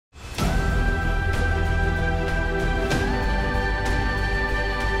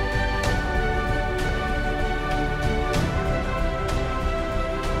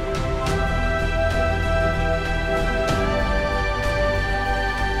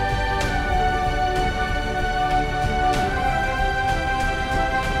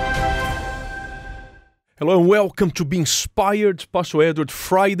Hello and welcome to Be Inspired. Pastor Edward,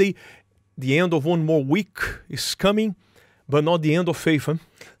 Friday, the end of one more week is coming, but not the end of faith, huh?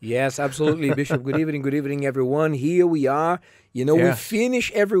 Yes, absolutely, Bishop. Good evening, everyone. Here we are. You know, we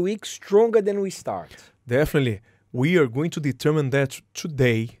finish every week stronger than we start. Definitely. We are going to determine that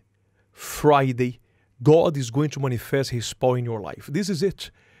today, Friday, God is going to manifest His power in your life. This is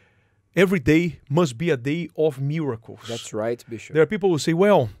it. Every day must be a day of miracles. That's right, Bishop. There are people who say,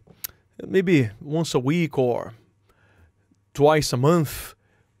 well, maybe once a week or twice a month.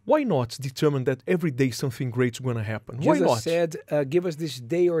 Why not determine that every day something great is going to happen? Why not? Jesus said, give us this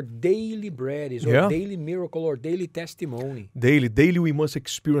day our daily bread, or daily miracle, or daily testimony. Daily we must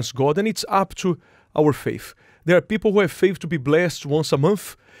experience God, and it's up to our faith. There are people who have faith to be blessed once a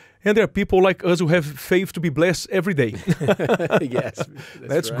month, and there are people like us who have faith to be blessed every day. Yes,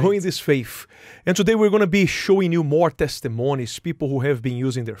 Let's go in this faith. And today we're going to be showing you more testimonies, people who have been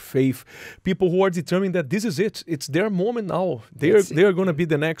using their faith, people who are determined that this is it. It's their moment now. They're going to be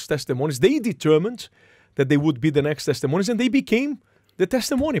the next testimonies. They determined that they would be the next testimonies, and they became the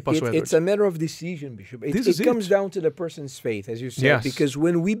testimony, Pastor Edward. It's a matter of decision, Bishop. It comes down to the person's faith, as you said. Yes. Because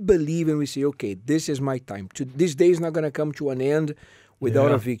when we believe and we say, okay, this is my time. This day is not going to come to an end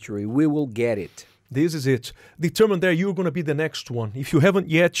without a victory. We will get it. This is it. Determine that you're going to be the next one. If you haven't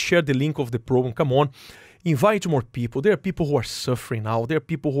yet shared the link of the program, come on. Invite more people. There are people who are suffering now. There are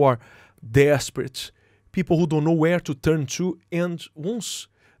people who are desperate. People who don't know where to turn to. And once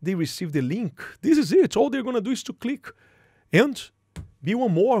they receive the link, this is it. All they're going to do is to click. And be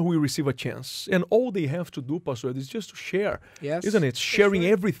one more who will receive a chance. And all they have to do, Pastor Ed, is just to share. Yes. Isn't it? Sharing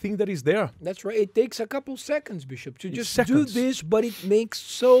everything that is there. That's right. It takes a couple seconds, Bishop, to just do this, but it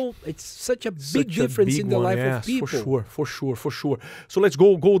makes it's such a big difference in the life of people. For sure. So let's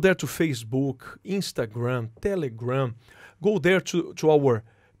go there to Facebook, Instagram, Telegram. Go there to our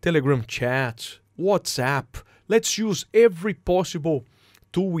Telegram chat, WhatsApp. Let's use every possible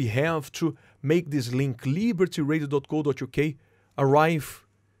tool we have to make this link, libertyradio.co.uk, arrive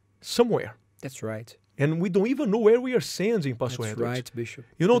somewhere. That's right. And we don't even know where we are sending, Pastor Edward. That's right, Bishop.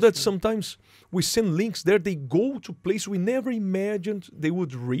 You know that sometimes we send links there, they go to places we never imagined they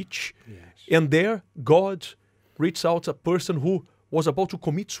would reach. Yes. And there, God reached out a person who was about to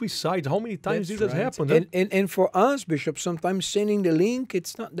commit suicide. How many times this has happened? And for us, Bishop, sometimes sending the link,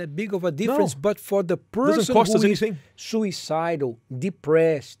 it's not that big of a difference. But for the person doesn't cost us who anything. Is suicidal,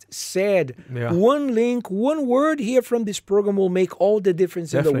 depressed, sad, one link, one word here from this program will make all the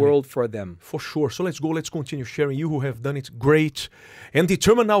difference in the world for them. For sure. So let's go. Let's continue sharing. You who have done it, great. And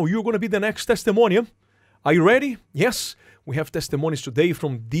determine now you're going to be the next testimony. Are you ready? Yes. We have testimonies today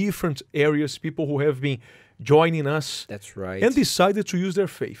from different areas, people who have been joining us. That's right. And decided to use their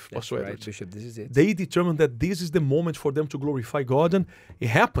faith. That's right, Bishop. This is it. They determined that this is the moment for them to glorify God, and it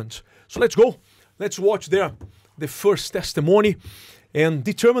happened. So let's go. Let's watch the first testimony and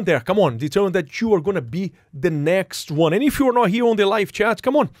determine there. Come on. Determine that you are going to be the next one. And if you are not here on the live chat,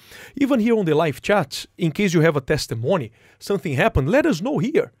 come on. Even here on the live chat, in case you have a testimony, something happened, let us know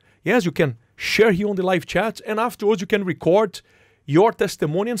here. Yes, you can share here on the live chat, and afterwards you can record your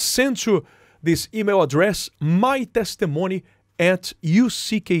testimony and send to this email address,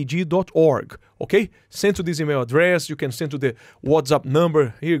 mytestimony@uckg.org. Okay? Send to this email address. You can send to the WhatsApp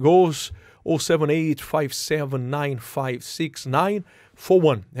number. Here it goes,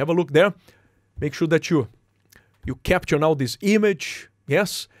 078-57956-941. Have a look there. Make sure that you capture now this image,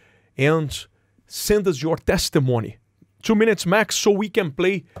 yes, and send us your testimony. 2 minutes max so we can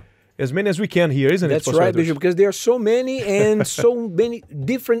play as many as we can here, isn't it? That's right, Bishop, because there are so many and so many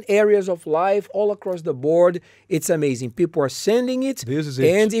different areas of life all across the board. It's amazing. People are sending it. This is it.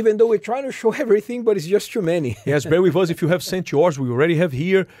 And even though we're trying to show everything, but it's just too many. Yes, bear with us if you have sent yours. We already have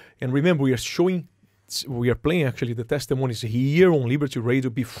here. And remember, we are playing actually the testimonies here on Liberty Radio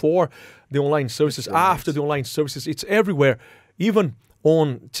before the online services, after the online services. It's everywhere, even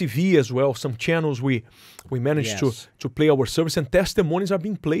on TV as well. Some channels we managed to play our service, and testimonies are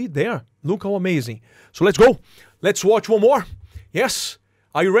being played there. Look how amazing. So let's go. Let's watch one more. Yes.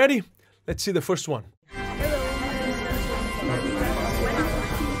 Are you ready? Let's see the first one.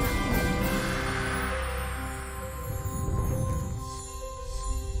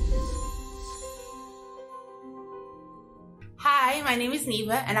 Hi, my name is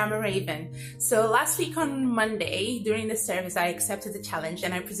Neva and I'm a Raven. So last week on Monday, during the service, I accepted the challenge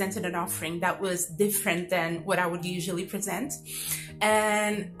and I presented an offering that was different than what I would usually present.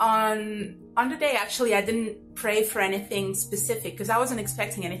 And on the day, actually, I didn't pray for anything specific because I wasn't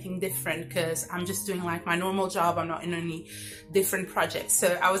expecting anything different because I'm just doing like my normal job. I'm not in any different projects.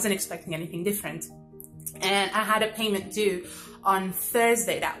 So I wasn't expecting anything different. And I had a payment due on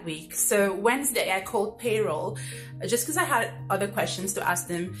Thursday that week. So Wednesday, I called payroll just because I had other questions to ask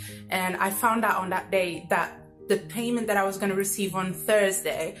them. And I found out on that day that the payment that I was going to receive on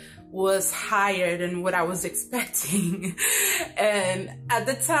Thursday was higher than what I was expecting. And at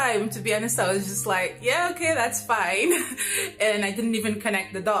the time, to be honest, I was just like, yeah, okay, that's fine. And I didn't even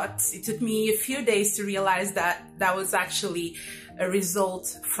connect the dots. It took me a few days to realize that that was actually a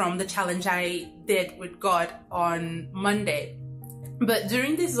result from the challenge I did with God on Monday. But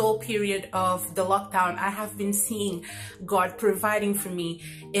during this whole period of the lockdown, I have been seeing God providing for me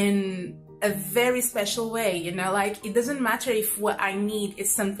in a very special way, you know, like it doesn't matter if what I need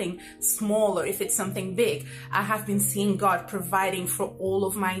is something small or if it's something big. I have been seeing God providing for all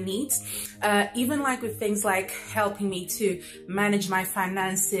of my needs, even like with things like helping me to manage my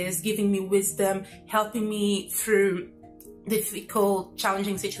finances, giving me wisdom, helping me through difficult,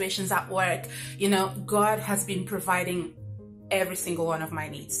 challenging situations at work. You know, God has been providing every single one of my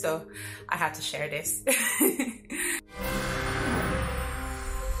needs. So I had to share this.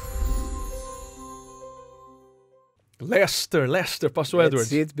 Leicester, Pastor Edwards.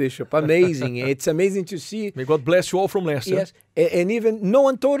 That's it, Bishop. Amazing. It's amazing to see. May God bless you all from Leicester. Yes, and even no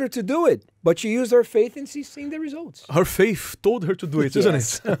one told her to do it, but she used her faith and she's seeing the results. Her faith told her to do it, isn't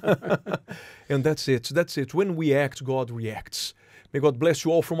it? And that's it. That's it. When we act, God reacts. May God bless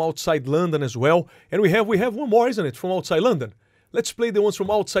you all from outside London as well. And we have one more, isn't it, from outside London? Let's play the ones from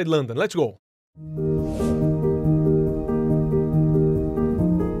outside London. Let's go.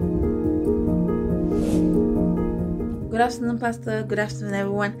 Good afternoon, Pastor. Good afternoon,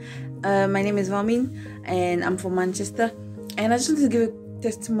 everyone. My name is Valmin, and I'm from Manchester. And I just want to give a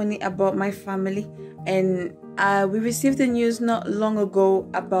testimony about my family. And we received the news not long ago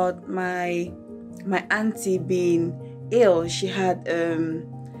about my auntie being ill. She had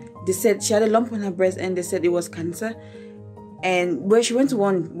they said she had a lump on her breast, and they said it was cancer. And where she went to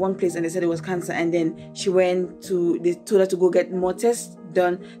one place and they said it was cancer, and then they told her to go get more tests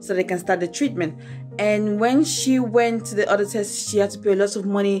done so they can start the treatment. And when she went to the other tests, she had to pay lots of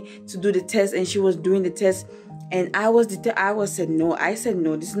money to do the test, and she was doing the test. And I said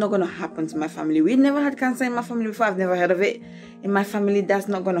no, this is not going to happen to my family. We never had cancer in my family before. I've never heard of it. In my family, that's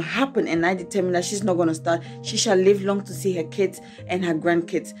not going to happen. And I determined that she's not going to start. She shall live long to see her kids and her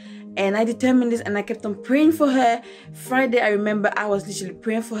grandkids. And I determined this, and I kept on praying for her. Friday, I remember I was literally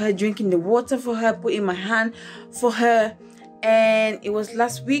praying for her, drinking the water for her, putting my hand for her. And it was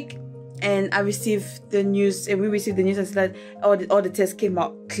last week, and I received the news, and we received the news, and said all the tests came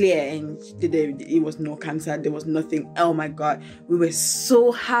out clear, and it was no cancer, there was nothing. Oh my God, we were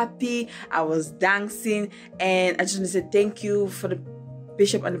so happy. I was dancing, and I just want to say thank you for the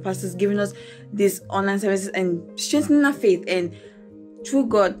bishop and the pastors giving us these online services and strengthening our faith. And through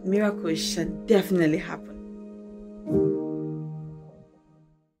God, miracles shall definitely happen.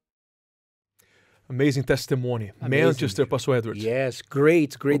 Amazing testimony. Amazing. Manchester, Pastor Edwards. Yes,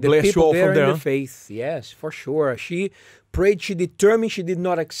 great. God the bless people you all there from there. In the faith. Yes, for sure. She prayed, she determined, she did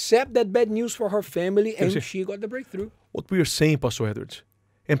not accept that bad news for her family, and she got the breakthrough. What we are saying, Pastor Edwards,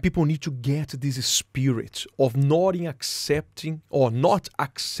 and people need to get this spirit of not accepting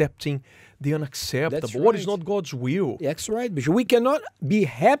the unacceptable. That's right. What is not God's will. That's right, Bishop. We cannot be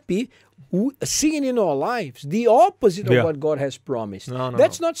happy seeing in our lives the opposite of what God has promised.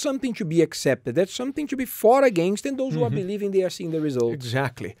 That's not something to be accepted. That's something to be fought against, and those who are believing, they are seeing the results.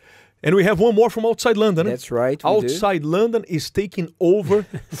 Exactly. And we have one more from outside London. That's right. Outside London is taking over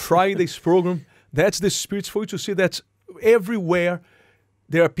Friday's program. That's the spirit for you to see that everywhere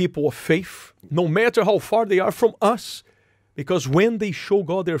there are people of faith, no matter how far they are from us, because when they show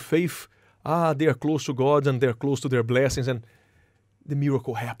God their faith, they are close to God and they're close to their blessings, and the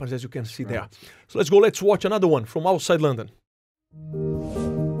miracle happens, as you can see there. So let's go, let's watch another one from outside London.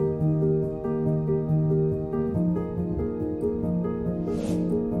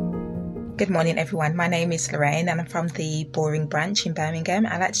 Good morning, everyone. My name is Lorraine, and I'm from the Boring branch in Birmingham.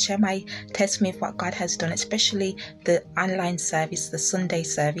 I'd like to share my testimony of what God has done, especially the online service, the Sunday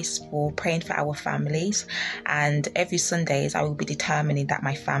service for praying for our families. And every Sundays, I will be determining that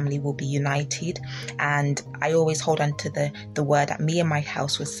my family will be united. And I always hold on to the word that me and my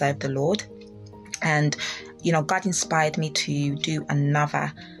house will serve the Lord. And, God inspired me to do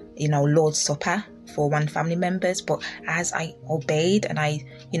another, Lord's Supper for one family members. But as I obeyed and I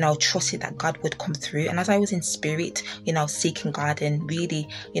trusted that God would come through, and as I was in spirit seeking God and really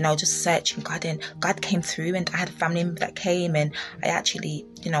just searching God, and God came through, and I had a family member that came, and I actually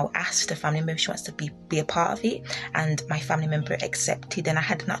asked the family member if she wants to be a part of it, and my family member accepted. And I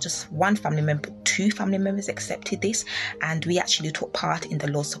had not just one family member, two family members accepted this, and we actually took part in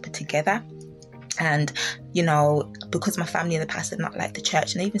the Lord's Supper together. And, you know, because my family in the past did not like the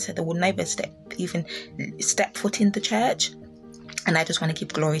church, and they even said they would never step foot in the church. And I just want to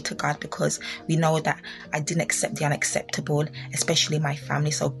give glory to God, because we know that I didn't accept the unacceptable, especially my family.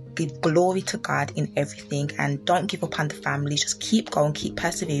 So give glory to God in everything, and don't give up on the family. Just keep going, keep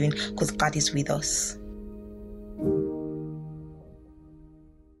persevering, because God is with us.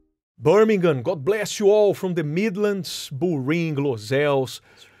 Birmingham, God bless you all from the Midlands, Bullring, Lozelles.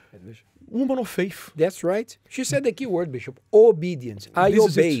 Woman of faith. That's right. She said the key word, Bishop, obedience. I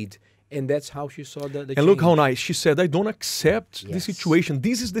obeyed. And that's how she saw the change. And look how nice. She said, I don't accept the situation.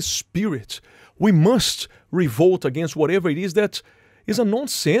 This is the spirit. We must revolt against whatever it is that is a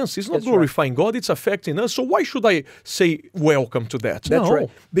nonsense. It's not glorifying God. It's affecting us. So why should I say welcome to that? That's right.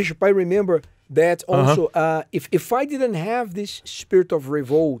 Bishop, I remember that also, if I didn't have this spirit of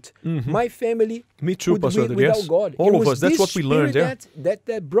revolt, my family Me too, would Pastor. be without God. All of us. That's what we learned.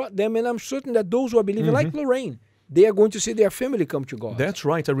 That brought them, and I'm certain that those who are believing, like Lorraine, they are going to see their family come to God. That's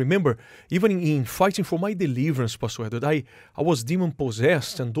right. I remember, even in fighting for my deliverance, Pastor Edward, I was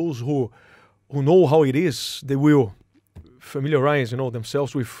demon-possessed, and those who know how it is, they will familiarize,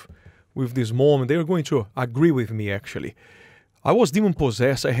 themselves with this moment. They are going to agree with me, actually. I was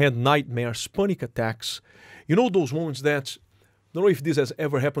demon-possessed. I had nightmares, panic attacks. You know those moments that, I don't know if this has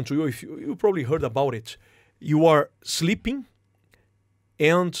ever happened to you, if you probably heard about it. You are sleeping,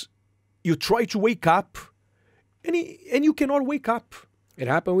 and you try to wake up, and you cannot wake up. It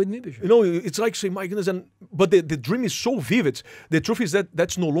happened with me, Bishop. It's like saying, my goodness, but the dream is so vivid. The truth is that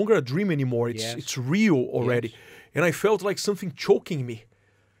that's no longer a dream anymore. It's real already. Yes. And I felt like something choking me,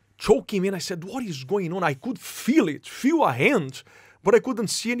 and I said, what is going on? I could feel a hand, but I couldn't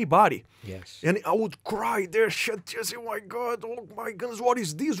see anybody. Yes. And I would cry there, shed tears, oh my goodness, what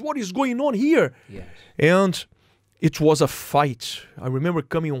is this? What is going on here? Yes. And it was a fight. I remember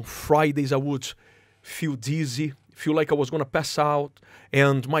coming on Fridays, I would feel dizzy, feel like I was going to pass out,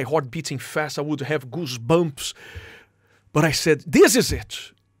 and my heart beating fast. I would have goosebumps. But I said, this is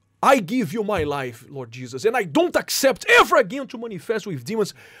it. I give you my life, Lord Jesus, and I don't accept ever again to manifest with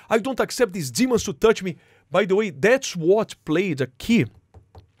demons. I don't accept these demons to touch me. By the way, that's what played a key.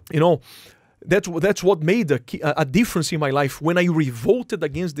 That's what made a difference in my life when I revolted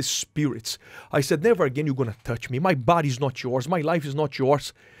against the spirits. I said, never again you're going to touch me. My body is not yours. My life is not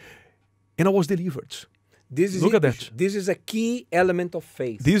yours. And I was delivered. Look at that. This is a key element of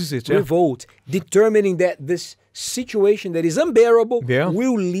faith. This is it. Revolt, determining that this situation that is unbearable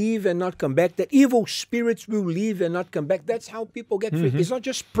will leave and not come back. That evil spirits will leave and not come back. That's how people get free. It's not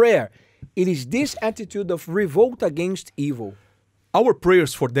just prayer. It is this attitude of revolt against evil. Our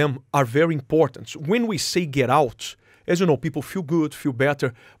prayers for them are very important. When we say get out, as you know, people feel good, feel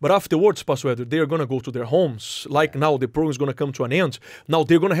better. But afterwards, Pastor Edward, they are going to go to their homes. Like now, the program is going to come to an end. Now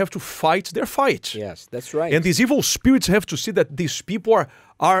they're going to have to fight their fight. Yes, that's right. And these evil spirits have to see that these people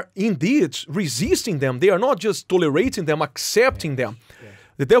are indeed resisting them. They are not just tolerating them, accepting them. Yes.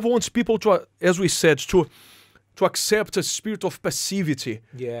 The devil wants people to, as we said, to accept a spirit of passivity.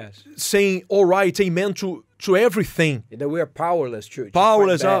 Yes. Saying, all right, amen to everything. That we are powerless, church.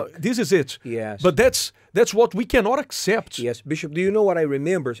 Powerless. This is it. Yes. But that's what we cannot accept. Yes, Bishop. Do you know what I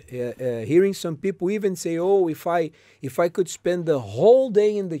remember? Hearing some people even say, "Oh, if I could spend the whole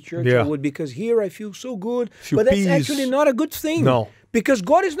day in the church, I would, because here I feel so good." But that's actually not a good thing. No. Because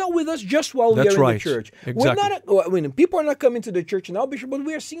God is not with us just while we are in the church. Exactly. People are not coming to the church now, Bishop, but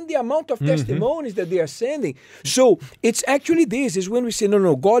we are seeing the amount of testimonies that they are sending. So it's actually this, is when we say,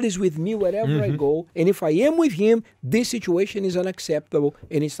 no, God is with me wherever I go. And if I am with him, this situation is unacceptable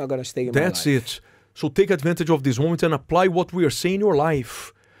and it's not going to stay in my life. That's it. So take advantage of this moment and apply what we are saying in your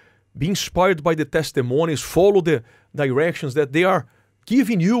life. Be inspired by the testimonies. Follow the directions that they are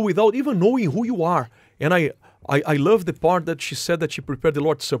giving you without even knowing who you are. And I love the part that she said that she prepared the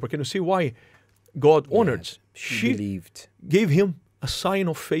Lord's Supper. Can you see why God honored? Yes, she believed. Gave him a sign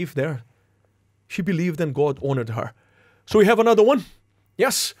of faith there. She believed and God honored her. So we have another one?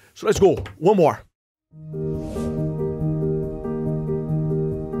 Yes? So let's go. One more.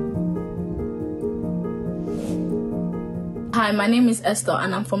 Hi, my name is Esther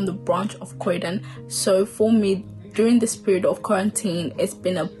and I'm from the branch of Croydon. So for me, during this period of quarantine, it's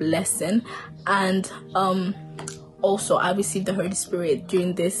been a blessing. And also I received the Holy Spirit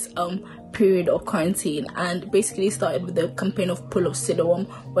during this period of quarantine, and basically started with the campaign of Pull of Siloam,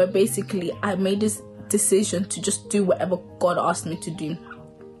 where basically I made this decision to just do whatever God asked me to do.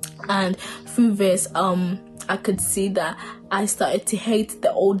 And through this I could see that I started to hate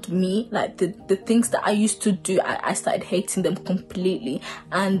the old me, like the things that I used to do. I started hating them completely,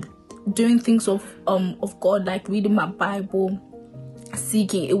 and doing things of God, like reading my Bible,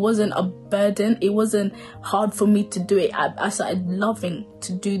 seeking. It wasn't a burden. It wasn't hard for me to do it. I started loving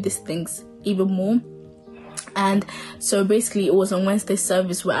to do these things even more. And so basically it was on Wednesday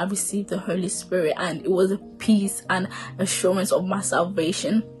service where I received the Holy Spirit, and it was a peace and assurance of my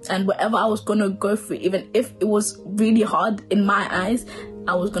salvation. And whatever I was going to go through, even if it was really hard in my eyes,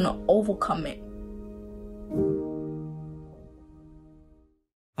 I was going to overcome it.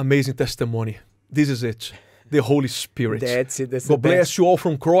 Amazing testimony. This is it. The Holy Spirit. That's it. That's God bless you all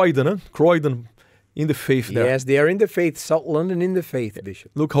from Croydon. Huh? Croydon in the faith there. Yes, they are in the faith. South London in the faith,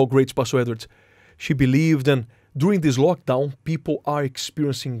 Bishop. Look how great Pastor Edward. She believed, and during this lockdown, people are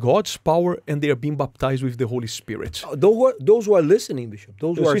experiencing God's power and they are being baptized with the Holy Spirit. Those who are listening, Bishop,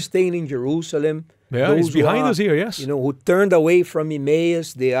 those who are staying in Jerusalem, yeah, those it's behind us here, yes. Who turned away from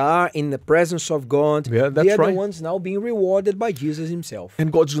Emmaus, they are in the presence of God. Yeah, that's they are right. the ones now being rewarded by Jesus himself.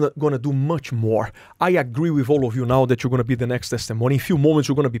 And God's going to do much more. I agree with all of you now that you're going to be the next testimony. In a few moments,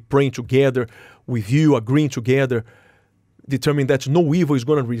 we're going to be praying together with you, agreeing together, determining that no evil is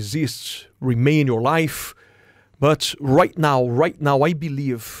going to remain in your life. But right now, I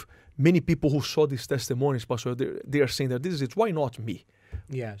believe many people who saw these testimonies, Pastor, they are saying that this is it. Why not me?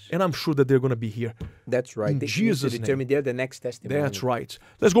 Yes. And I'm sure that they're going to be here. That's right. In Jesus' name. They're the next testimony. That's right.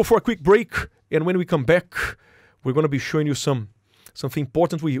 Let's go for a quick break. And when we come back, we're going to be showing you something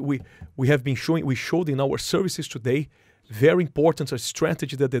important we have been showing. We showed in our services today. Very important, a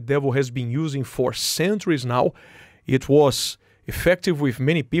strategy that the devil has been using for centuries now. It was effective with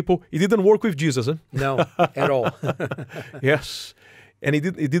many people. It didn't work with Jesus. Huh? No, at all. Yes. And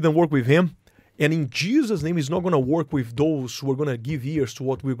it didn't work with him. And in Jesus' name, it's not going to work with those who are going to give ears to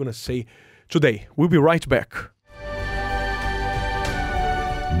what we're going to say today. We'll be right back.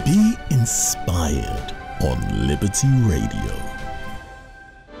 Be inspired on Liberty Radio.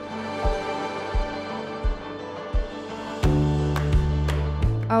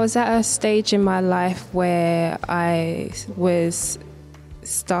 I was at a stage in my life where I was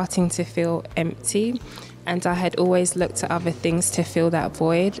starting to feel empty, and I had always looked at other things to fill that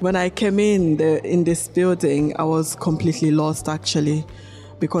void. When I came in this building, I was completely lost actually,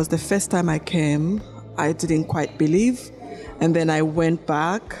 because the first time I came, I didn't quite believe, and then I went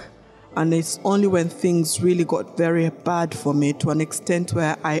back, and it's only when things really got very bad for me to an extent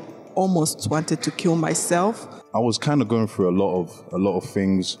where I almost wanted to kill myself. I was kind of going through a lot of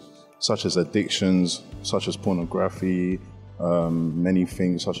things, such as addictions, such as pornography, many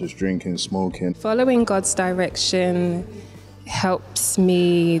things such as drinking, smoking. Following God's direction helps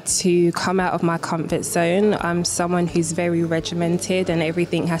me to come out of my comfort zone. I'm someone who's very regimented and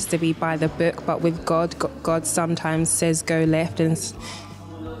everything has to be by the book, but with God sometimes says go left and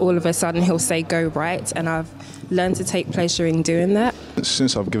all of a sudden he'll say go right, and I've learned to take pleasure in doing that.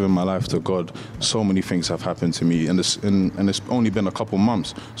 Since I've given my life to God, so many things have happened to me, and it's only been a couple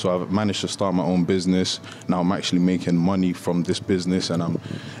months. So I've managed to start my own business. Now I'm actually making money from this business, and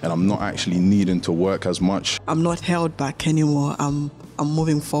I'm not actually needing to work as much. I'm not held back anymore. I'm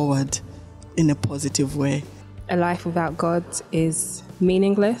moving forward in a positive way. A life without God is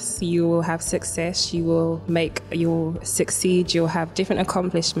meaningless. You will have success, you will succeed, you'll have different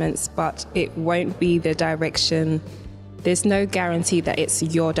accomplishments, but it won't be the direction. There's no guarantee that it's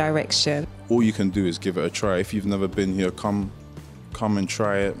your direction. All you can do is give it a try. If you've never been here, come and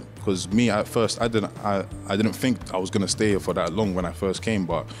try it. Because me, at first, I didn't think I was going to stay here for that long when I first came,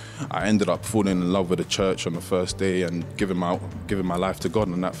 but I ended up falling in love with the church on the first day and giving my life to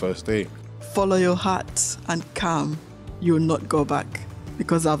God on that first day. Follow your heart and come. You will not go back,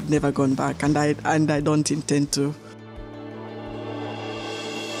 because I've never gone back, and I don't intend to.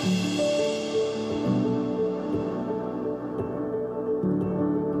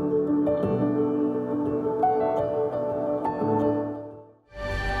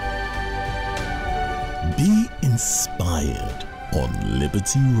 Be inspired on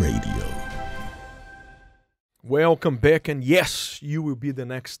Liberty Radio. Welcome back, and yes, you will be the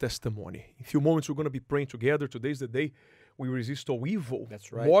next testimony. In a few moments, we're going to be praying together. Today's the day we resist all evil.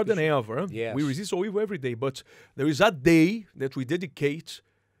 That's right. More than ever. Yes. We resist all evil every day, but there is a day that we dedicate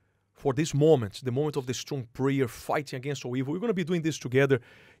for this moment, the moment of the strong prayer, fighting against all evil. We're going to be doing this together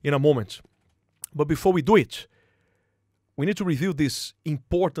in a moment. But before we do it, we need to review this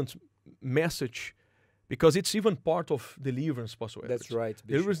important message, because it's even part of deliverance, Pastor Edward. That's right, Bishop.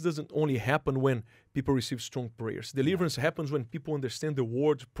 Deliverance doesn't only happen when people receive strong prayers. Deliverance happens when people understand the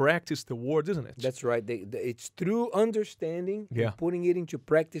word, practice the word, isn't it? That's right. It's through understanding and putting it into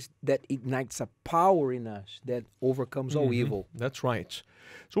practice that ignites a power in us that overcomes all evil. That's right.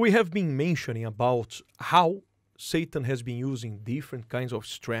 So we have been mentioning about how Satan has been using different kinds of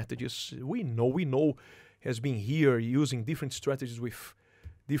strategies. We know has been here using different strategies with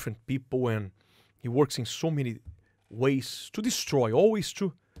different people, and he works in so many ways to destroy, always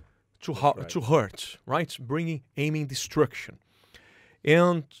to hurt, right? Aiming destruction.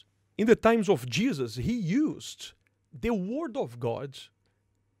 And in the times of Jesus, he used the word of God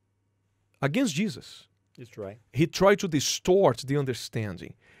against Jesus. That's right. He tried to distort the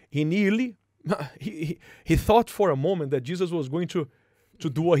understanding. He nearly, he thought for a moment that Jesus was going to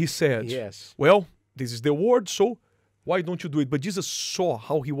do what he said. Yes. Well, this is the word, so why don't you do it? But Jesus saw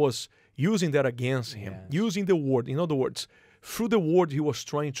how he was using that against him, using the word. In other words, through the word, he was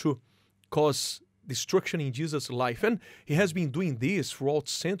trying to cause destruction in Jesus' life. And he has been doing this throughout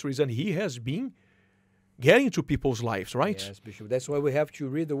centuries, and he has been getting to people's lives, right? Yes, Bishop. That's why we have to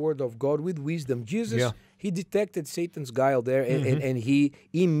read the word of God with wisdom. Jesus, he detected Satan's guile there, and he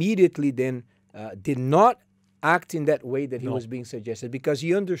immediately then did not act in that way that he was being suggested, because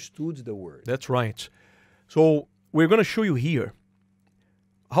he understood the word. That's right. So we're going to show you here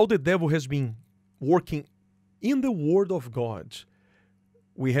how the devil has been working in the word of God.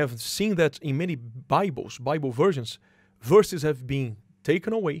 We have seen that in many Bible versions, verses have been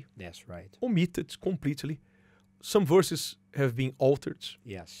taken away. That's right. Omitted completely. Some verses have been altered.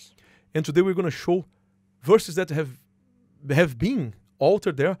 Yes. And today we're going to show verses that have been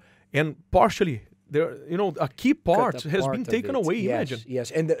altered there, and partially there, a key part has been taken away. Yes, imagine.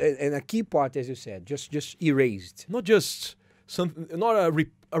 Yes, and a key part, as you said, just erased. Not just not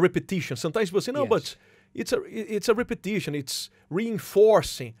a repetition. Sometimes people say, no, but it's a repetition. It's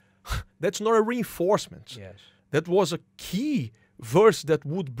reinforcing. That's not a reinforcement. Yes. That was a key verse that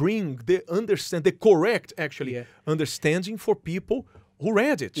would bring the correct understanding for people who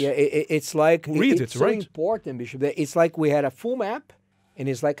read it. Yeah, it's like it's so right? important, Bishop. That it's like we had a full map, and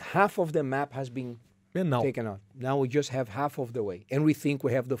it's like half of the map has been taken out. Now we just have half of the way, and we think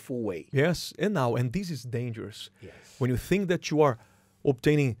we have the full way. Yes, and this is dangerous. Yes. When you think that you are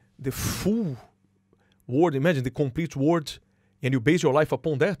obtaining the full word, imagine the complete word, and you base your life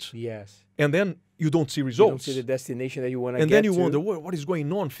upon that. Yes. And then you don't see results. You don't see the destination that you want to get to. And then you wonder, what is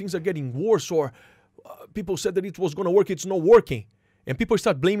going on? Things are getting worse, or people said that it was going to work, it's not working. And people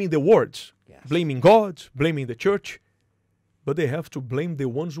start blaming the words, blaming God, blaming the church. But they have to blame the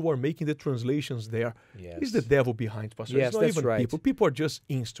ones who are making the translations there. Yes. It's the devil behind, Pastor. Yes, it's not that's even right. people. People are just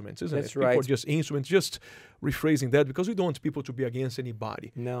instruments, isn't that's it? People right. are just instruments, just rephrasing that, because we don't want people to be against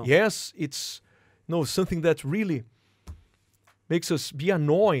anybody. No. Yes, it's something that really makes us be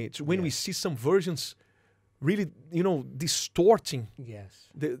annoyed when we see some versions really, distorting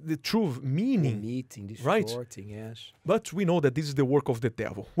the true meaning. Distorting, yes. But we know that this is the work of the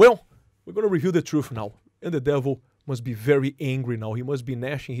devil. Well, we're going to reveal the truth now. And the devil must be very angry now. He must be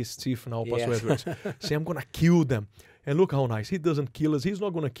gnashing his teeth now, Pastor Edwards. Say, I'm going to kill them. And look how nice. He doesn't kill us. He's not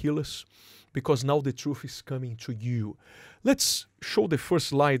going to kill us, because now the truth is coming to you. Let's show the first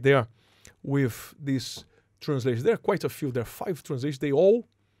slide there with this translation. There are quite a few. There are 5 translations. They all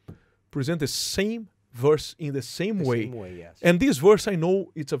present the same verse in the same way. Yes. And this verse, I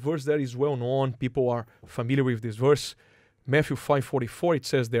know it's a verse that is well known. People are familiar with this verse. Matthew 5:44, it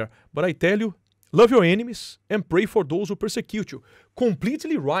says there, but I tell you, love your enemies and pray for those who persecute you.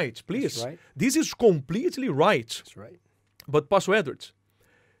 Completely right, please. That's right. This is completely right. That's right. But Pastor Edwards,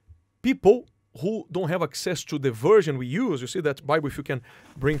 people who don't have access to the version we use, you see that Bible, if you can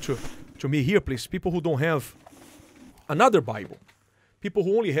bring to me here, please. People who don't have another Bible. People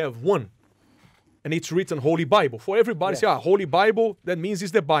who only have one. And it's written Holy Bible. For everybody, say, Holy Bible, that means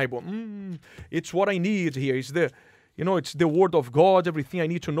it's the Bible. It's what I need here. It's it's the Word of God. Everything I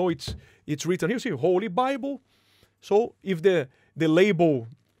need to know, it's written here. See, Holy Bible. So if the label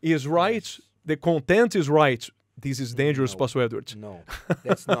is right, the content is right, this is dangerous, Pastor Edwards. No,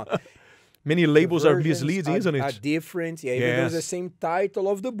 that's not. Many labels are misleading, isn't it? Are different. Yeah, even though it's the same title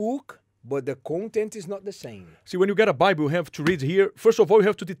of the book, but the content is not the same. See, when you get a Bible, you have to read here. First of all, you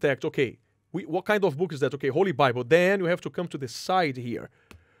have to detect, what kind of book is that? Okay, Holy Bible. Then you have to come to the side here,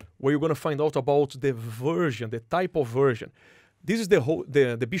 where you're going to find out about the version, the type of version. This is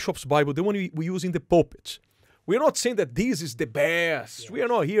the Bishop's Bible, the one we use in the pulpit. We're not saying that this is the best. Yes. We are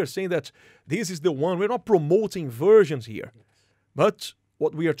not here saying that this is the one. We're not promoting versions here. Yes. But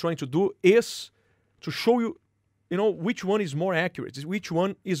what we are trying to do is to show you, which one is more accurate, which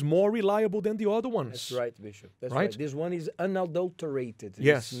one is more reliable than the other ones. That's right, Bishop. That's right. This one is unadulterated.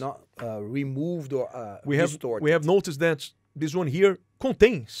 Yes. It's not removed or distorted. We have noticed that this one here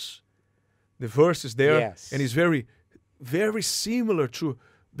contains the verses there, and is very, very similar to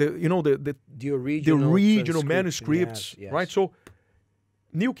the original manuscripts, yes. right? So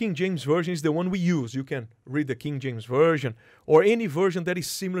New King James Version is the one we use. You can read the King James Version or any version that is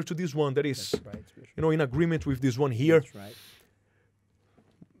similar to this one, that is, right, in agreement with this one here. That's right.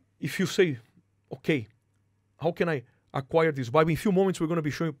 If you say, okay, how can I acquire this Bible? In a few moments, we're going to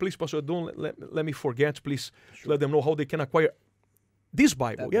be showing you. Please, Pastor, don't let me forget. Please let them know how they can acquire this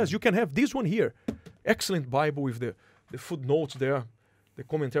Bible. Yes, you can have this one here. Excellent Bible with the footnotes there, the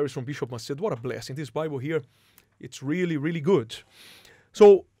commentaries from Bishop Macedo. What a blessing. This Bible here, it's really, really good.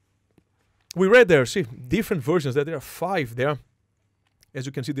 So we read there, see, different versions. There are 5 there. As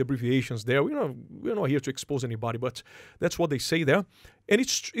you can see, the abbreviations there. We're not here to expose anybody, but that's what they say there. And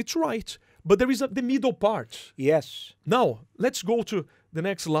it's right. But there is the middle part. Yes. Now, let's go to the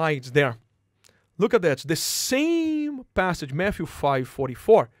next slide there. Look at that. The same passage, Matthew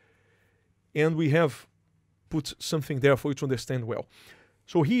 5:44. And we have put something there for you to understand well.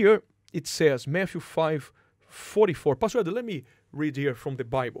 So here it says, Matthew 5:44. Pastor Ed, let me read here from the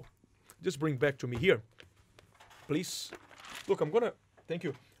Bible. Just bring back to me here, please. Look, thank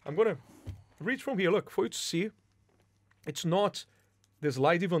you. I'm going to read from here. Look, for you to see. It's not the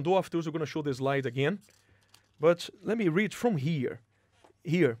slide, even though afterwards we're going to show the slide again. But let me read from here.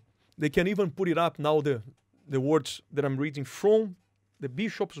 Here. They can even put it up now, the words that I'm reading from the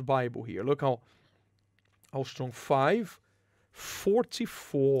Bishop's Bible here. Look how strong.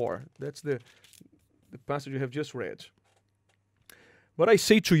 5:44. That's the passage you have just read. But I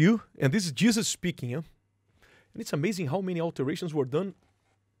say to you, and this is Jesus speaking, and it's amazing how many alterations were done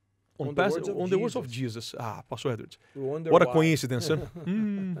on the words of Jesus. Ah, Pastor Edward. What a coincidence. Huh?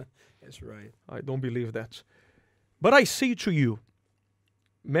 That's right. I don't believe that. But I say to you,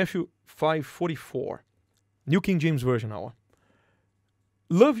 Matthew 5:44, New King James Version now.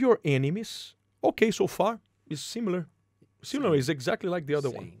 Love your enemies. Okay, so far it's similar. Similar is exactly like the other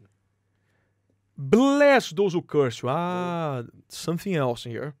one. Bless those who curse you. Something else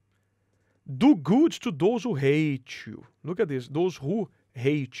here. Do good to those who hate you. Look at this. Those who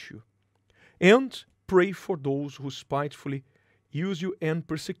hate you. And pray for those who spitefully use you and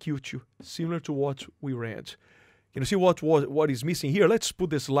persecute you. Similar to what we read. Can you see what is missing here? Let's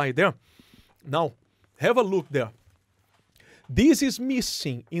put the slide there. Now, have a look there. This is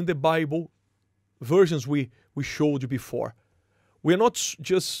missing in the Bible versions we showed you before. We are not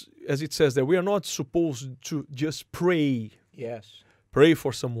just, as it says there, we are not supposed to just pray. Yes. Pray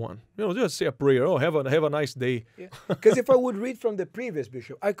for someone. Just say a prayer. Oh, have a nice day. Because if I would read from the previous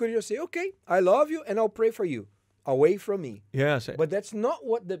bishop, I could just say, okay, I love you and I'll pray for you. Away from me. Yes. But that's not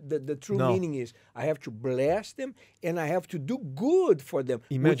what the true meaning is. I have to bless them and I have to do good for them.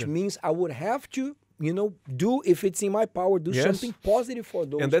 Which means I would have to, do, if it's in my power, do something positive for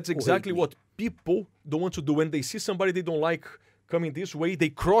those. And that's exactly what people don't want to do. When they see somebody they don't like coming this way, they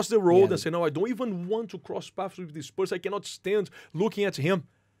cross the road and say, no, I don't even want to cross paths with this person. I cannot stand looking at him.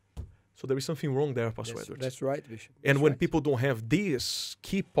 So there is something wrong there, Pastor Edward. That's right, Bishop. And when people don't have this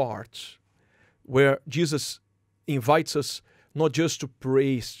key part where Jesus invites us not just to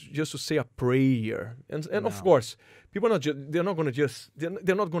pray, just to say a prayer. And of course, people they're not going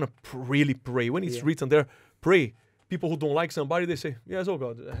to really pray. When it's written there, pray. People who don't like somebody, they say, yes, oh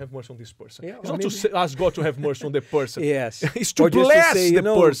God, have mercy on this person. It's not to ask God to have mercy on the person. Yes. It's to bless the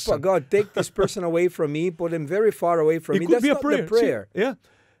person. God, take this person away from me, put him very far away from me. Could That's be not the prayer. See, yeah.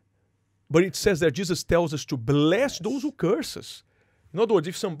 But it says that Jesus tells us to bless those who curse us. In other words,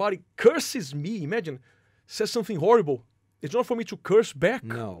 if somebody curses me, imagine, says something horrible, it's not for me to curse back.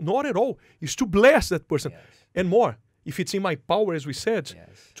 No. Not at all. It's to bless that person. Yes. And more, if it's in my power, as we said,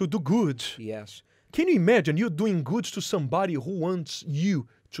 to do good. Yes. Can you imagine you doing good to somebody who wants you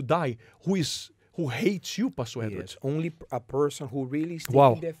to die, who hates you, Pastor Edward? Yes. Only a person who really is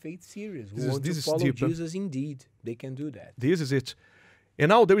taking their faith serious, who wants to follow deep, Jesus indeed, they can do that. This is it. And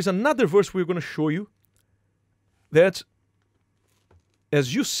now there is another verse we're going to show you that,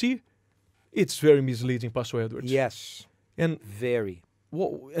 as you see, it's very misleading, Pastor Edward. Yes. And very.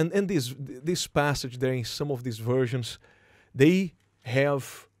 Well, and this passage there in some of these versions, they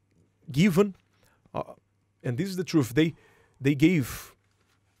have given, and this is the truth, they gave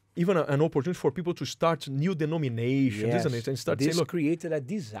even an opportunity for people to start new denominations, isn't it? And start this saying, look, created a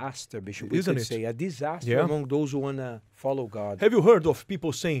disaster, Bishop. Isn't it? Say a disaster among those who want to follow God. Have you heard of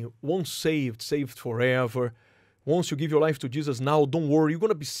people saying, once saved, saved forever? Once you give your life to Jesus now, don't worry, you're going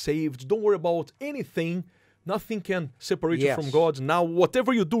to be saved. Don't worry about anything. Nothing can separate you from God. Now,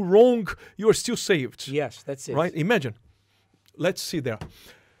 whatever you do wrong, you are still saved. Yes, that's it. Right? Imagine. Let's see there.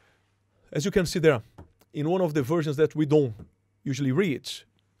 As you can see there, in one of the versions that we don't usually read,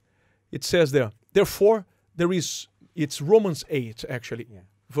 it says there, therefore, it's Romans 8, actually,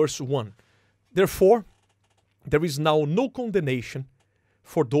 verse 1. Therefore, there is now no condemnation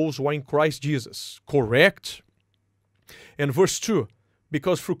for those who are in Christ Jesus. Correct? And verse 2,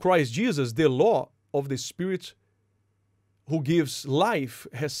 because through Christ Jesus, the law of the Spirit who gives life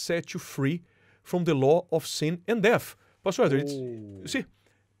has set you free from the law of sin and death. Pastor Edward, you see,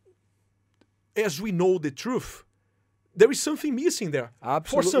 as we know the truth, there is something missing there.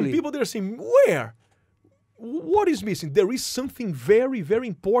 Absolutely. For some people, they're saying, where? What is missing? There is something very, very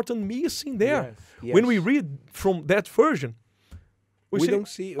important missing there. Yes. When we read from that version, we say, don't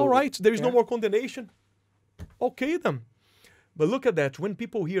see. all right, there is no more condemnation. Okay, then. But look at that. When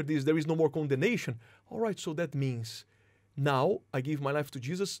people hear this, there is no more condemnation. All right, so that means now I give my life to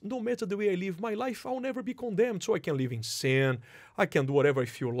Jesus. No matter the way I live my life, I'll never be condemned. So I can live in sin. I can do whatever I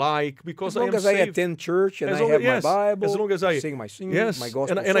feel like because I am saved. As long as I attend church and I have my Bible, as long as I sing my my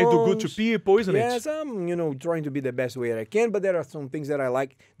gospel and I do good to people, isn't it? Yes, I'm trying to be the best way that I can, but there are some things that I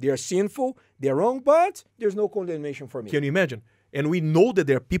like. They are sinful, they're wrong, but there's no condemnation for me. Can you imagine? And we know that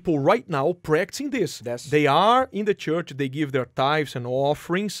there are people right now practicing this. They are in the church, they give their tithes and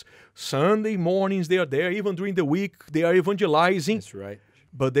offerings. Sunday mornings they are there, even during the week they are evangelizing. That's right.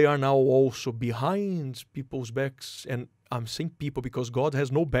 But they are now also behind people's backs. And I'm saying people because God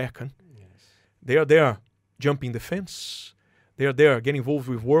has no back. Huh? Yes. They are there jumping the fence. They are there getting involved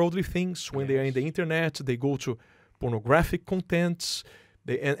with worldly things. When they are in the internet, they go to pornographic contents.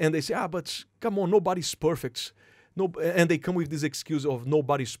 And they say, but come on, nobody's perfect. No, and they come with this excuse of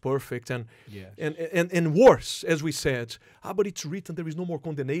nobody's perfect and worse, as we said. But it's written there is no more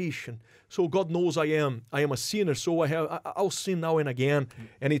condemnation. So God knows I am a sinner. So I'll sin now and again,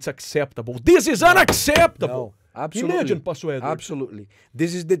 and it's acceptable. This is unacceptable. No, absolutely. Imagine, Pastor Edward. Absolutely.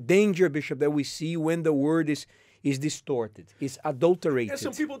 This is the danger, Bishop, that we see when the word is distorted, is adulterated. And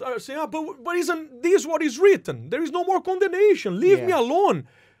some people are saying, but isn't this what is written? There is no more condemnation. Leave me alone.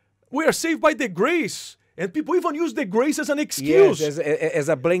 We are saved by the grace. And people even use the grace as an excuse. Yes, as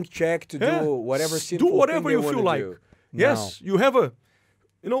a blank check to do whatever sinful do whatever thing you feel like. Do. Yes, you have a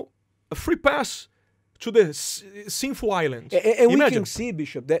free pass to the sinful island. And we can see,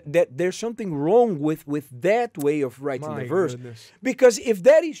 Bishop, that there's something wrong with that way of writing the verse. Goodness. Because if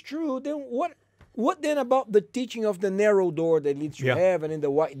that is true, then what then about the teaching of the narrow door that leads to heaven and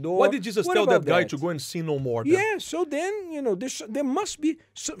the wide door? Why did Jesus tell that guy to go and sin no more? Then? Yeah, so then, there must be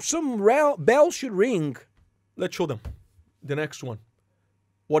some bell should ring. Let's show them. The next one.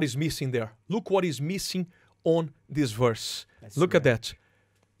 What is missing there? Look what is missing on this verse. Look at that.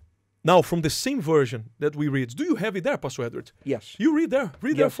 Now, from the same version that we read, do you have it there, Pastor Edward? Yes. You read there.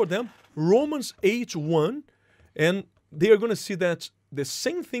 Read there for them. Romans 8:1, and they are going to see that the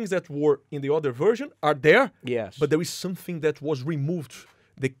same things that were in the other version are there. Yes. But there is something that was removed.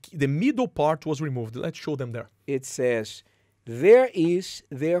 The middle part was removed. Let's show them there. It says, there is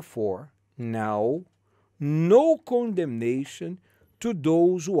therefore now no condemnation to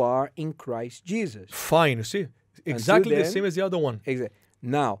those who are in Christ Jesus. Fine, you see? Exactly the same as the other one. Exactly.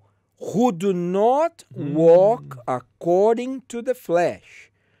 Now, who do not walk according to the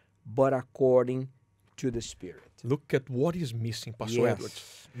flesh, but according to the Spirit. Look at what is missing, Pastor Edward.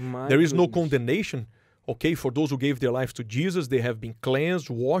 There is no condemnation. Okay, for those who gave their life to Jesus, they have been cleansed,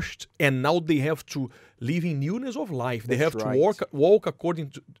 washed, and now they have to live in newness of life. They have to walk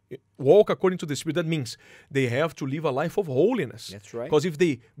according to the Spirit. That means they have to live a life of holiness. That's right. Because if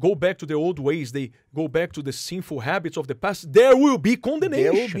they go back to their old ways, they go back to the sinful habits of the past, there will be condemnation.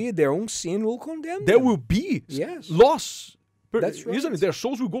 There will be. Their own sin will condemn them. There will be loss. That's right. Isn't it? Their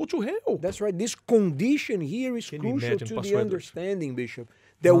souls will go to hell. That's right. This condition here is crucial to the understanding, Bishop,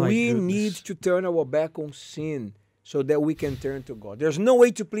 that we need to turn our back on sin so that we can turn to God. There's no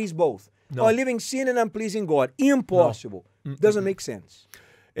way to please both. No. I live in sin and I'm pleasing God. Impossible. No. Doesn't make sense.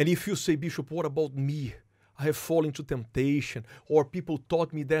 And if you say, Bishop, what about me? I have fallen into temptation, or people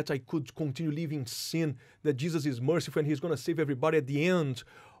taught me that I could continue living in sin, that Jesus is merciful and He's going to save everybody at the end,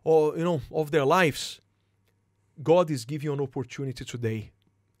 or of their lives. God is giving you an opportunity today.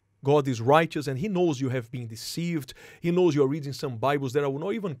 God is righteous and He knows you have been deceived. He knows you are reading some Bibles that I will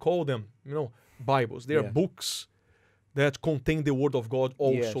not even call them, Bibles. They are books that contain the Word of God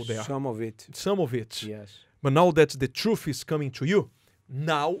also there. Some of it. Some of it. Yes. But now that the truth is coming to you,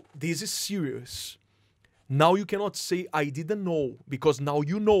 now this is serious. Now you cannot say, I didn't know, because now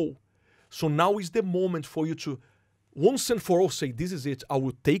you know. So now is the moment for you to once and for all say, this is it. I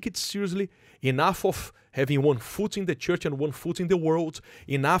will take it seriously. Enough of having one foot in the church and one foot in the world.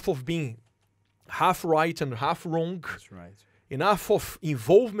 Enough of being half right and half wrong. That's right. Enough of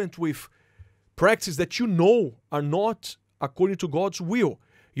involvement with practices that you know are not according to God's will.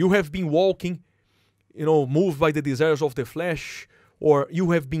 You have been walking, moved by the desires of the flesh, or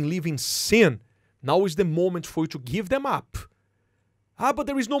you have been living sin. Now is the moment for you to give them up. But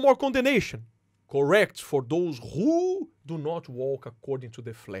there is no more condemnation. Correct, for those who do not walk according to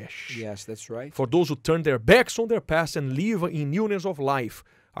the flesh. Yes, that's right. For those who turn their backs on their past and live in newness of life,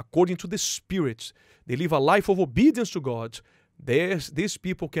 according to the Spirit, they live a life of obedience to God. These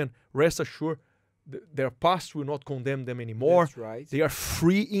people can rest assured their past will not condemn them anymore. That's right. They are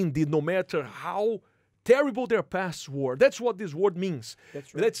free indeed, no matter how terrible their pasts were. That's what this word means.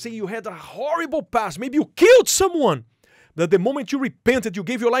 That's right. Let's say you had a horrible past. Maybe you killed someone. That the moment you repented, you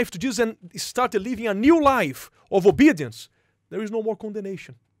gave your life to Jesus and started living a new life of obedience, there is no more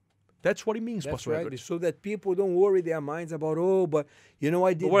condemnation. That's what it means, That's Pastor right. Edward. So that people don't worry their minds about, but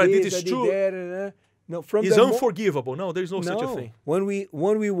I did what this, I did is true. that. No, from It's the unforgivable. No, there is no such a thing. When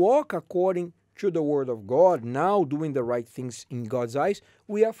we walk according to the Word of God, now doing the right things in God's eyes,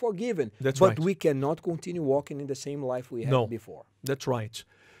 we are forgiven. That's but right. we cannot continue walking in the same life we had before. That's right.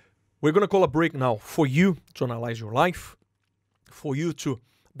 We're going to call a break now for you to analyze your life, for you to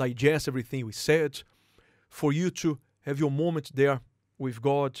digest everything we said, for you to have your moment there with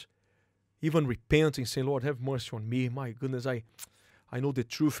God, even repenting, saying, Lord, have mercy on me. My goodness, I know the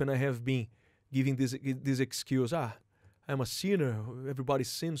truth and I have been giving this excuse. I'm a sinner. Everybody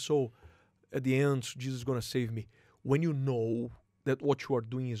sins, so at the end, Jesus is going to save me. When you know that what you are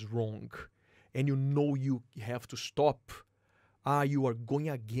doing is wrong and you know you have to stop, you are going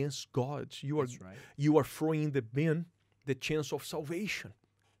against God. You are throwing in the bin the chance of salvation.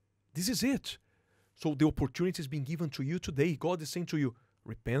 This is it. So the opportunity is being given to you today. God is saying to you,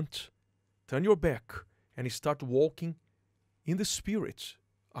 repent, turn your back, and start walking in the Spirit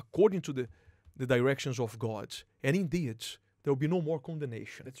according to the directions of God. And indeed, there will be no more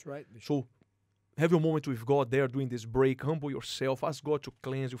condemnation. That's right, Bishop. So have your moment with God there during this break. Humble yourself. Ask God to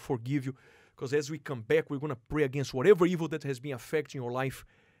cleanse you, forgive you. Because as we come back, we're going to pray against whatever evil that has been affecting your life.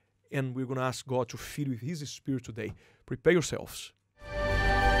 And we're going to ask God to fill you with His Spirit today. Prepare yourselves.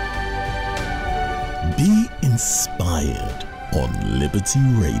 Be inspired on Liberty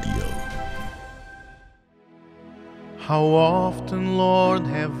Radio. How often, Lord,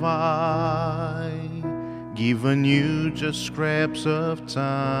 have I given you just scraps of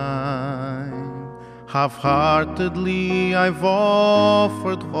time? Half-heartedly I've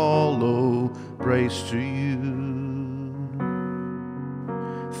offered hollow praise to you.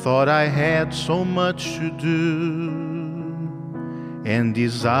 Thought I had so much to do and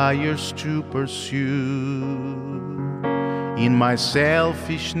desires to pursue. In my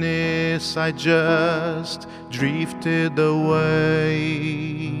selfishness I just drifted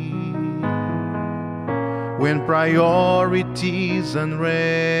away. When priorities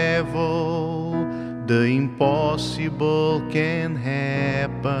unravel, the impossible can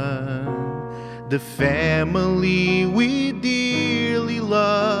happen. The family we dearly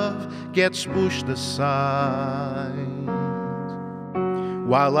love gets pushed aside.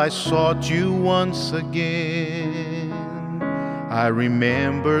 While I sought you once again, I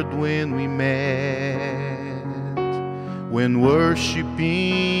remembered when we met, when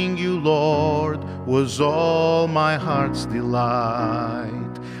worshiping you, Lord, was all my heart's delight.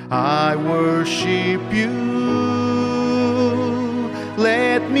 I worship you,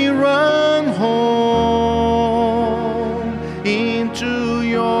 let me run home into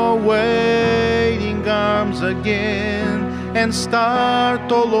your waiting arms again and start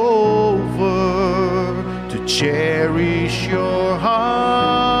all over to cherish your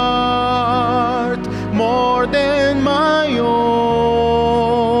heart more than my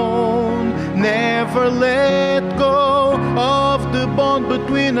own. Never let go of the bond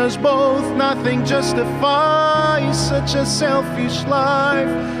between us both. Nothing justifies such a selfish life.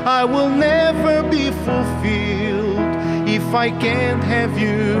 I will never be fulfilled if I can't have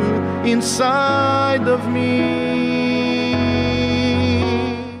you inside of me.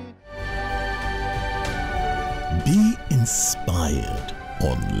 Be inspired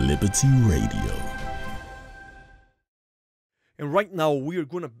on Liberty Radio. And right now we are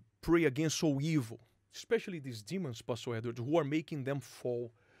going to pray against all evil, especially these demons, Pastor Edward, who are making them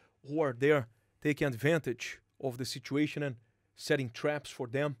fall, who are there taking advantage of the situation and setting traps for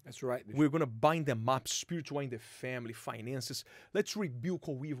them. That's right. We're going to bind them up, spiritual in the family, finances. Let's rebuke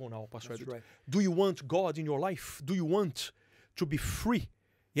all evil now, Pastor Edward. Right. Do you want God in your life? Do you want to be free?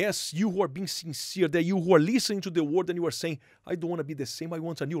 Yes, you who are being sincere, that you who are listening to the word and you are saying, I don't want to be the same, I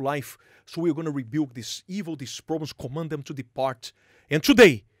want a new life. So we're going to rebuke this evil, these problems, command them to depart. And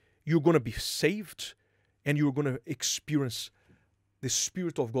today, you're going to be saved and you're going to experience the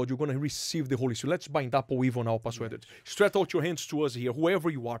Spirit of God. You're going to receive the Holy Spirit. Let's bind up all evil now, Pastor Edward. Stretch out your hands to us here, whoever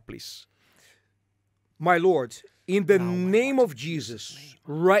you are, please. My Lord, in the name of Jesus,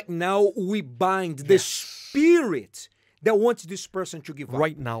 right now we bind the spirit that wants this person to give up.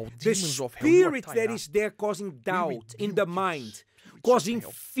 Right now, the spirit that is there causing doubt in the mind, causing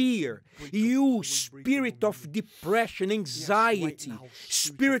fear, you spirit of depression, anxiety,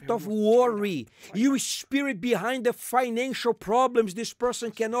 spirit of worry, you spirit behind the financial problems this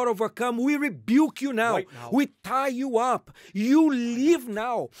person cannot overcome, we rebuke you now. We tie you up. You leave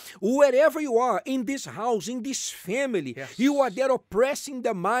now. Wherever you are, in this house, in this family, you are there oppressing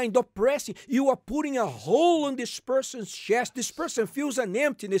the mind, you are putting a hole on this person's chest. This person feels an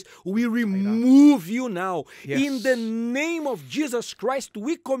emptiness. We remove you now. In the name of Jesus Christ,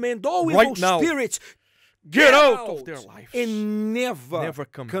 we command all evil spirits, get out of their life and never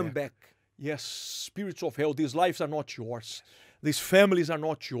come back. Yes, spirits of hell, these lives are not yours. These families are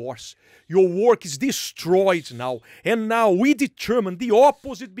not yours. Your work is destroyed now. And now we determine the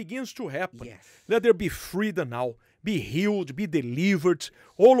opposite begins to happen. Let there be freedom now. Be healed, be delivered.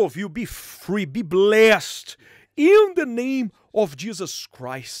 All of you be free, be blessed. In the name of Jesus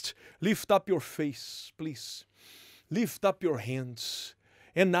Christ, lift up your face, please. Lift up your hands.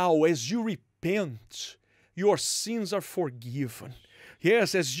 And now, as you repent, your sins are forgiven.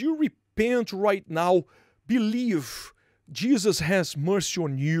 Yes, as you repent right now, believe Jesus has mercy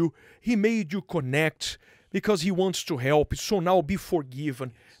on you. He made you connect because He wants to help. So now be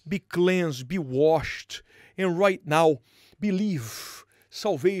forgiven, be cleansed, be washed. And right now, believe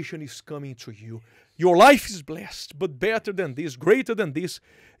salvation is coming to you. Your life is blessed, but better than this, greater than this,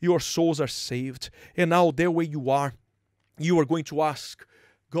 your souls are saved. And now, there where you are going to ask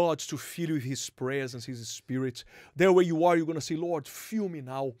God to fill you with His presence, His Spirit. There where you are, you're going to say, Lord, fill me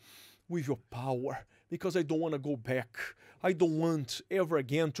now with your power, because I don't want to go back. I don't want ever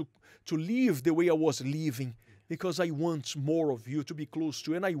again to live the way I was living, because I want more of you, to be close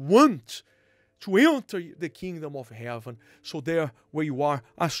to you, and I want to enter the kingdom of heaven. So there where you are,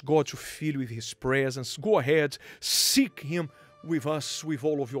 ask God to fill you with His presence. Go ahead, seek Him with us, with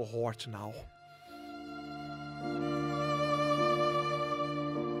all of your heart now.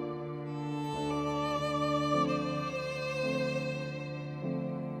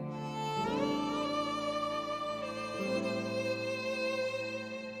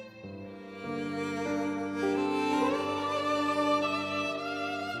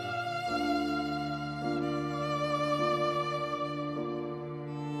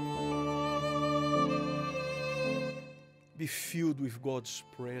 Be filled with God's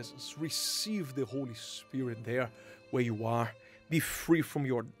presence. Receive the Holy Spirit there where you are. Be free from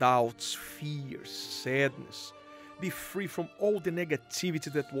your doubts, fears, sadness. Be free from all the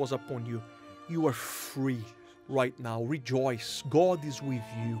negativity that was upon you. You are free right now. Rejoice. God is with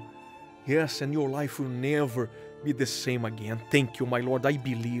you. Yes, and your life will never be the same again. Thank you, my Lord. I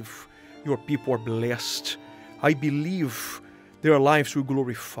believe your people are blessed. I believe their lives will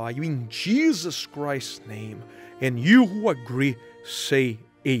glorify you in Jesus Christ's name. And you who agree, say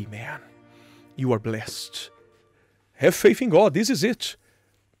amen. You are blessed. Have faith in God. This is it.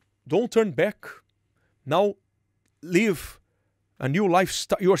 Don't turn back. Now live a new life.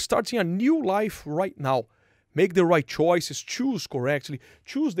 You are starting a new life right now. Make the right choices. Choose correctly.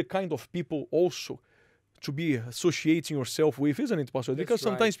 Choose the kind of people also to be associating yourself with, isn't it, Pastor? Because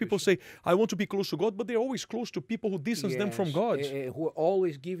sometimes people say, I want to be close to God, but they're always close to people who distance them from God. Who are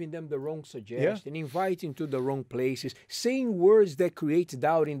always giving them the wrong suggestion, inviting to the wrong places, saying words that create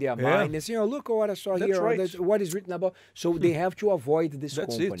doubt in their mind, and saying, oh, look what I saw here, right. What is written about. So they have to avoid this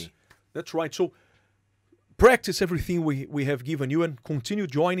company. That's right. So practice everything we have given you and continue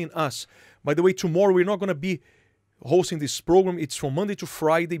joining us. By the way, tomorrow we're not going to be hosting this program. It's from Monday to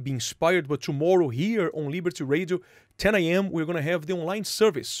Friday, Be Inspired, but tomorrow here on Liberty Radio, 10 a.m., we're going to have the online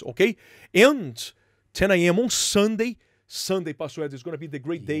service, okay? And 10 a.m. on Sunday, Pastor Ed, is going to be the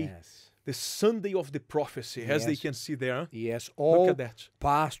great day, the Sunday of the prophecy, as they can see there. Yes, all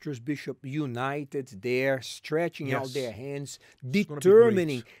pastors, bishops united there, stretching out their hands,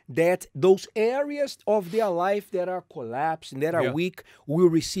 determining that those areas of their life that are collapsed and that are weak will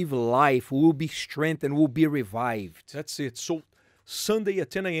receive life, will be strengthened, will be revived. That's it. So Sunday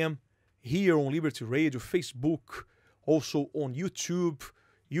at 10 a.m. here on Liberty Radio, Facebook, also on YouTube,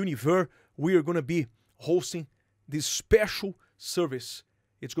 Univer, we are going to be hosting this special service.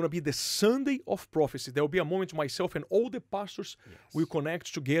 It's going to be the Sunday of prophecy. There will be a moment myself and all the pastors will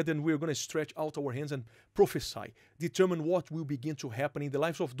connect together, and we're going to stretch out our hands and prophesy. Determine what will begin to happen in the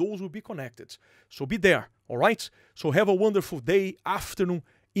lives of those who will be connected. So be there, all right? So have a wonderful day, afternoon,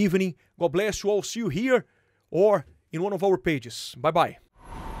 evening. God bless you all. See you here or in one of our pages. Bye-bye.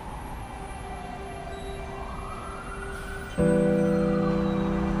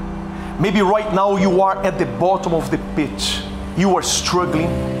 Maybe right now you are at the bottom of the pit. You are struggling,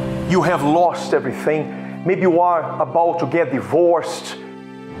 you have lost everything, Maybe you are about to get divorced.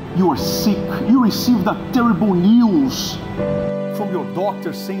 You are sick. You received that terrible news from your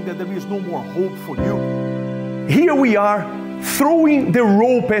doctor saying that there is no more hope for you. Here we are throwing the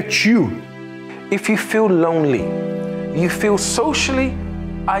rope at you. If you feel lonely, you feel socially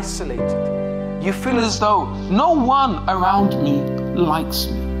isolated, you feel as though no one around me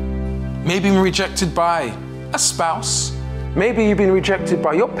likes me. Maybe you've been rejected by a spouse. Maybe you've been rejected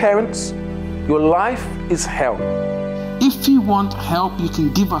by your parents. Your life is hell. If you want help, you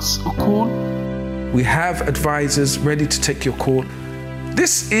can give us a call. We have advisors ready to take your call.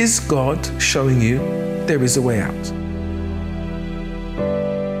 This is God showing you there is a way out.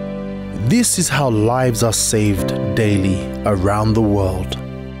 This is how lives are saved daily around the world.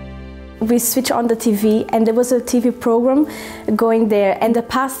 We switched on the TV and there was a TV program going there, and the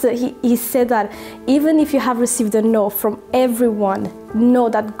pastor, he said that even if you have received a no from everyone, know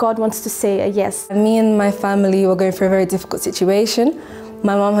that God wants to say a yes. Me and my family were going through a very difficult situation.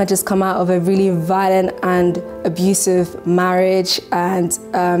 My mom had just come out of a really violent and abusive marriage, and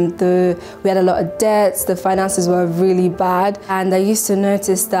we had a lot of debts, the finances were really bad. And I used to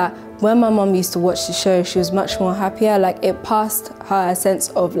notice that when my mom used to watch the show, she was much more happier. Like, it passed her a sense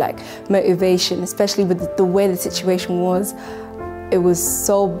of like motivation, especially with the way the situation was. It was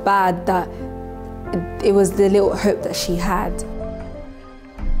so bad that it was the little hope that she had.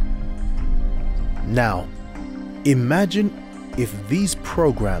 Now, imagine if these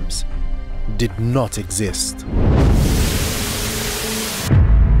programs did not exist.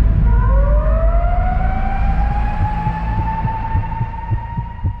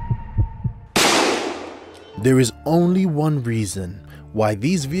 There is only one reason why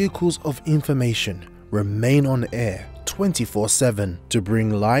these vehicles of information remain on air 24/7: to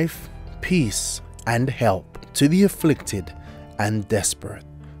bring life, peace, and help to the afflicted and desperate.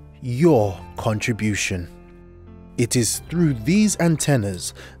 Your contribution. It is through these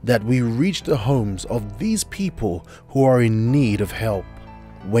antennas that we reach the homes of these people who are in need of help.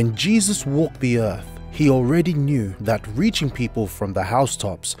 When Jesus walked the earth, he already knew that reaching people from the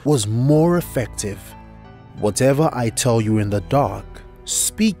housetops was more effective. Whatever I tell you in the dark,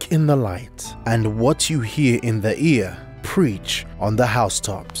 speak in the light, and what you hear in the ear, preach on the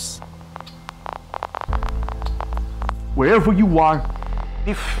housetops. Wherever you are,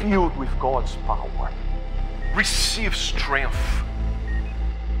 be filled with God's power. Receive strength.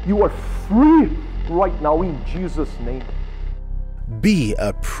 You are free right now in Jesus' name. Be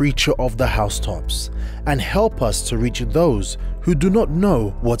a preacher of the housetops and help us to reach those who do not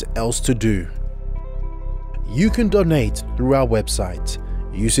know what else to do. You can donate through our website,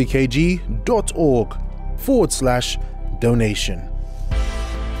 uckg.org/donation.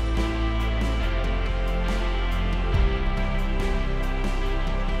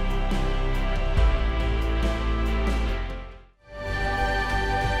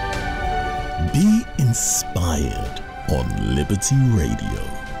 Be inspired on Liberty Radio.